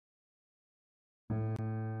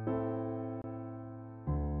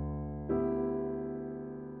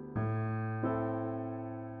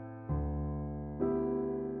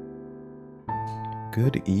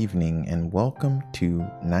Good evening and welcome to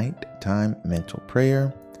Nighttime Mental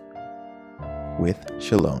Prayer with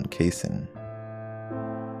Shalom Kaysen.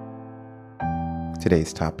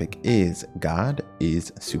 Today's topic is God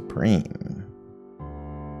is Supreme.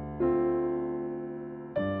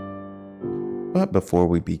 But before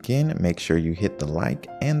we begin, make sure you hit the like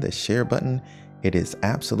and the share button. It is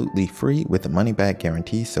absolutely free with a money-back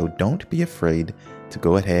guarantee, so don't be afraid to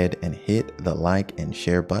go ahead and hit the like and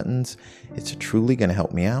share buttons. It's truly going to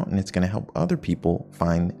help me out, and it's going to help other people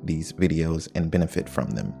find these videos and benefit from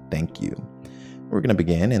them. Thank you. We're going to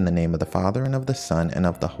begin in the name of the Father, and of the Son, and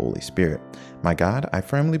of the Holy Spirit. My God, I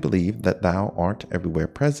firmly believe that Thou art everywhere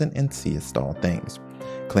present and seest all things.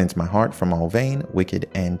 Cleanse my heart from all vain, wicked,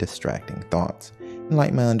 and distracting thoughts.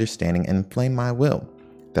 Enlighten my understanding and inflame my will,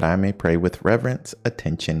 that I may pray with reverence,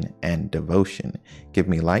 attention, and devotion. Give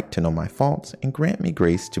me light to know my faults, and grant me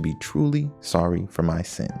grace to be truly sorry for my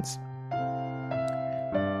sins.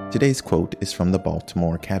 Today's quote is from the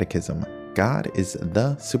Baltimore Catechism. God is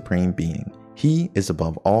the supreme being. He is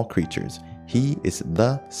above all creatures. He is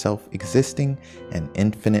the self-existing and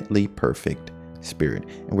infinitely perfect Spirit.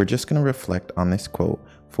 And we're just going to reflect on this quote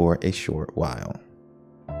for a short while.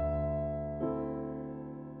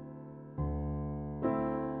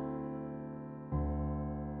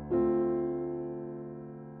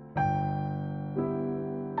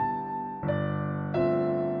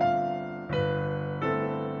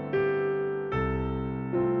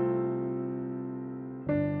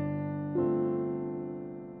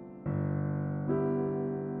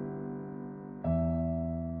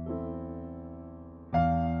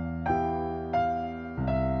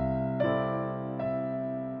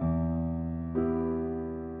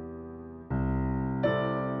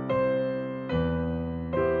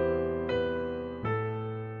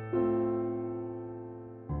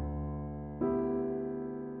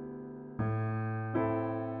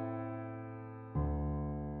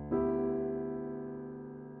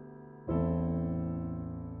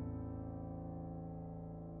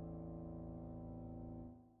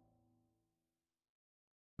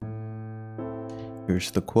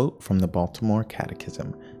 Here's the quote from the Baltimore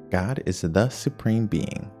Catechism. God is the supreme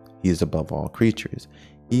being. He is above all creatures.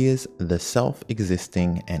 He is the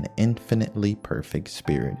self-existing and infinitely perfect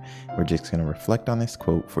Spirit. We're just going to reflect on this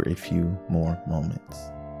quote for a few more moments.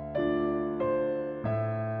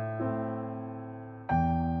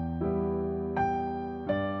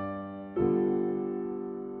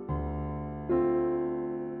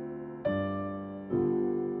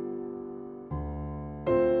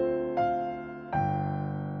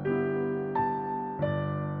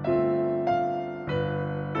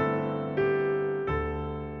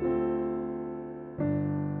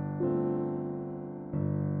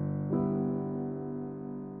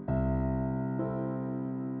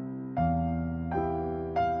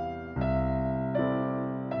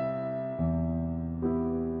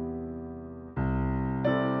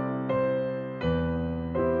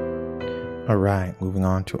 All right, moving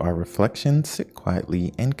on to our reflection. Sit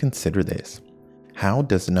quietly and consider this. How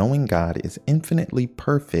does knowing God is infinitely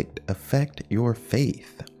perfect affect your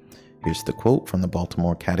faith? Here's the quote from the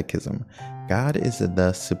Baltimore Catechism. God is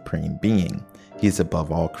the supreme being. He is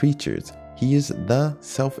above all creatures. He is the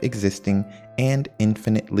self-existing and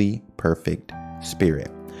infinitely perfect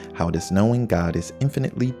Spirit. How does knowing God is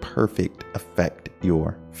infinitely perfect affect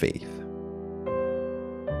your faith?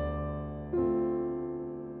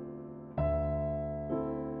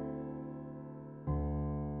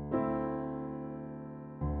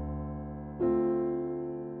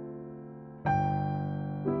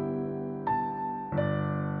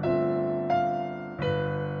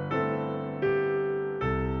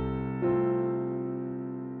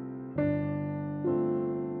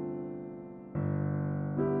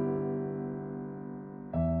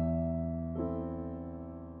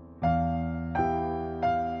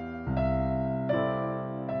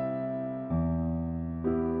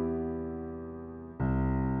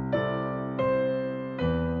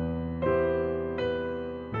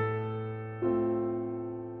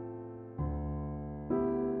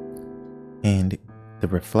 And the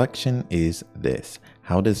reflection is this.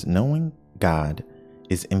 How does knowing God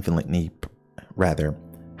is infinitely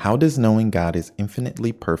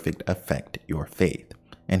perfect affect your faith?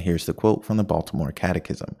 And here's the quote from the Baltimore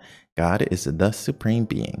Catechism. God is the supreme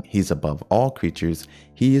being. He's above all creatures.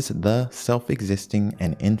 He is the self-existing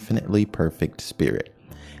and infinitely perfect Spirit.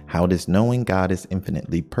 How does knowing God is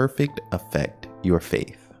infinitely perfect affect your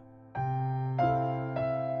faith?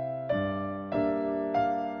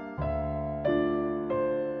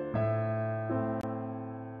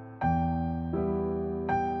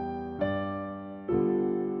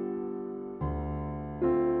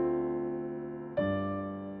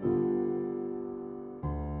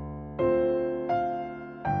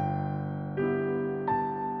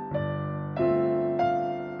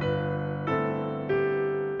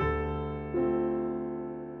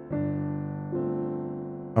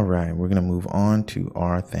 right, we're going to move on to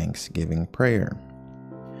our Thanksgiving prayer.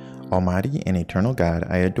 Almighty and eternal God,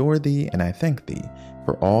 I adore thee and I thank thee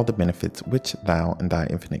for all the benefits which thou in thy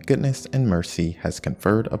infinite goodness and mercy has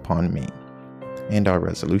conferred upon me. And our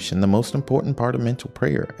resolution, the most important part of mental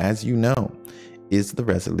prayer, as you know, is the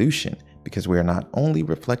resolution, because we are not only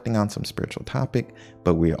reflecting on some spiritual topic,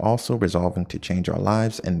 but we are also resolving to change our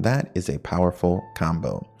lives, and that is a powerful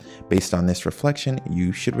combo. Based on this reflection,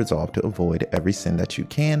 you should resolve to avoid every sin that you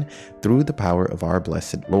can through the power of our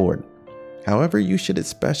blessed Lord. However, you should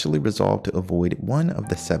especially resolve to avoid one of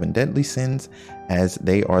the 7 deadly sins, as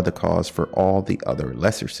they are the cause for all the other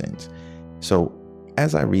lesser sins. So,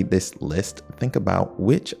 as I read this list, think about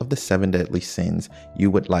which of the 7 deadly sins you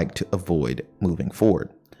would like to avoid moving forward.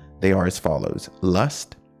 They are as follows: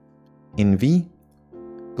 lust, envy,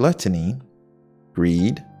 gluttony,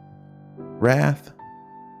 greed, wrath,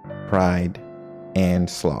 pride, and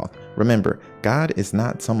sloth. Remember, God is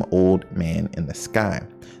not some old man in the sky.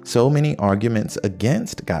 So many arguments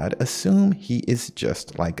against God assume he is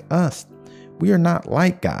just like us. We are not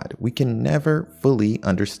like God. We can never fully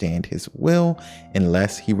understand his will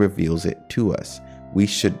unless he reveals it to us. We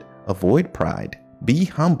should avoid pride, be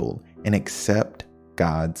humble, and accept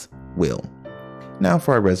God's will. Now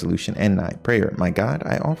for our resolution and night prayer. My God,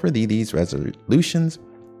 I offer thee these resolutions.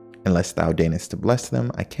 Unless thou deignest to bless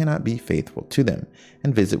them, I cannot be faithful to them.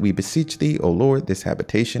 And visit, we beseech thee, O Lord, this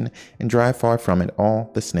habitation, and drive far from it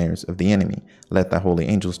all the snares of the enemy. Let thy holy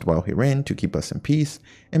angels dwell herein to keep us in peace,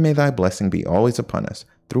 and may thy blessing be always upon us,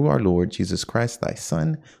 through our Lord Jesus Christ, thy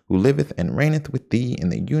Son, who liveth and reigneth with thee in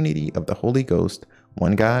the unity of the Holy Ghost,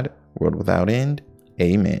 one God, world without end.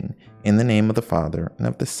 Amen. In the name of the Father, and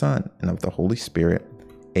of the Son, and of the Holy Spirit.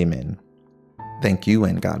 Amen. Thank you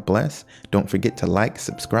and God bless. Don't forget to like,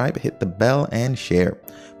 subscribe, hit the bell, and share.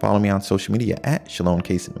 Follow me on social media at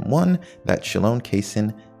ShalonKaysen1. That's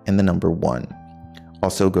ShalonKaysen and the number 1.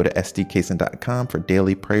 Also go to sdkaysen.com for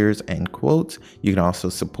daily prayers and quotes. You can also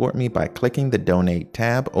support me by clicking the donate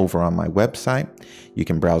tab over on my website. You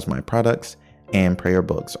can browse my products and prayer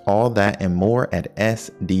books. All that and more at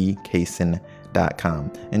sdkaysen.com.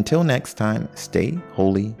 Until next time, stay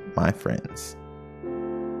holy, my friends.